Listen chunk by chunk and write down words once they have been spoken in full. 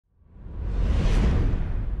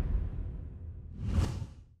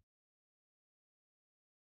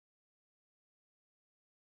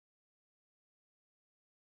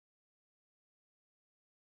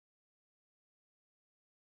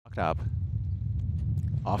Up.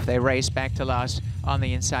 Off they race back to last on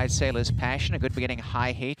the inside, Sailor's Passion. A good beginning,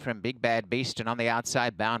 High Heat from Big Bad Beast, and on the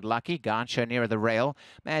outside, Bound Lucky. Gancho nearer the rail.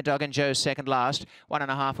 Mad Dog and Joe second last.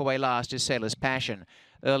 1.5 away last is Sailor's Passion.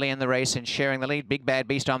 Early in the race and sharing the lead, Big Bad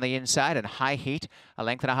Beast on the inside, and High Heat 1.5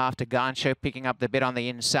 lengths to Gancho, picking up the bit on the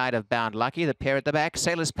inside of Bound Lucky. The pair at the back,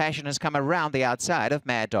 Sailor's Passion has come around the outside of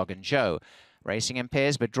Mad Dog and Joe. Racing in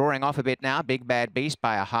pairs, but drawing off a bit now. Big Bad Beast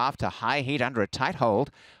by 1/2 to High Heat under a tight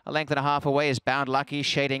hold. 1.5 lengths away is Bound Lucky,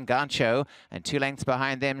 shading Gancho, and 2 lengths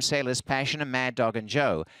behind them, Sailor's Passion and Mad Dog and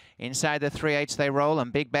Joe. Inside the 3/8 they roll,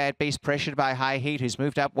 and Big Bad Beast pressured by High Heat, who's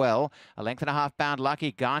moved up well. 1.5 lengths Bound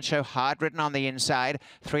Lucky, Gancho hard ridden on the inside.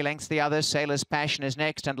 3 lengths the others, Sailor's Passion is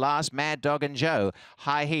next, and last, Mad Dog and Joe.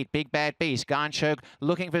 High Heat, Big Bad Beast, Gancho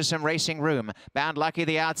looking for some racing room. Bound Lucky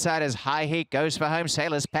the outside as High Heat goes for home.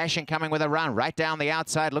 Sailor's Passion coming with a run right down the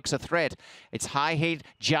outside, looks a threat. It's High Heat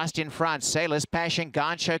just in front. Sailor's Passion,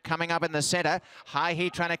 Gancho coming up in the centre. High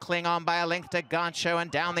Heat trying to cling on by a length to Gancho,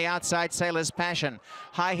 and down the outside, Sailor's Passion.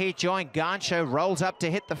 High Heat joined Gancho, rolls up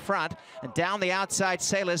to hit the front, and down the outside,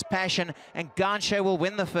 Sailor's Passion, and Gancho will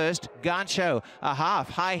win the first. Gancho 1/2,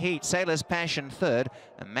 High Heat, Sailor's Passion third,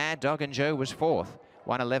 and Mad Dog and Joe was fourth.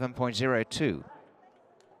 1:11.02.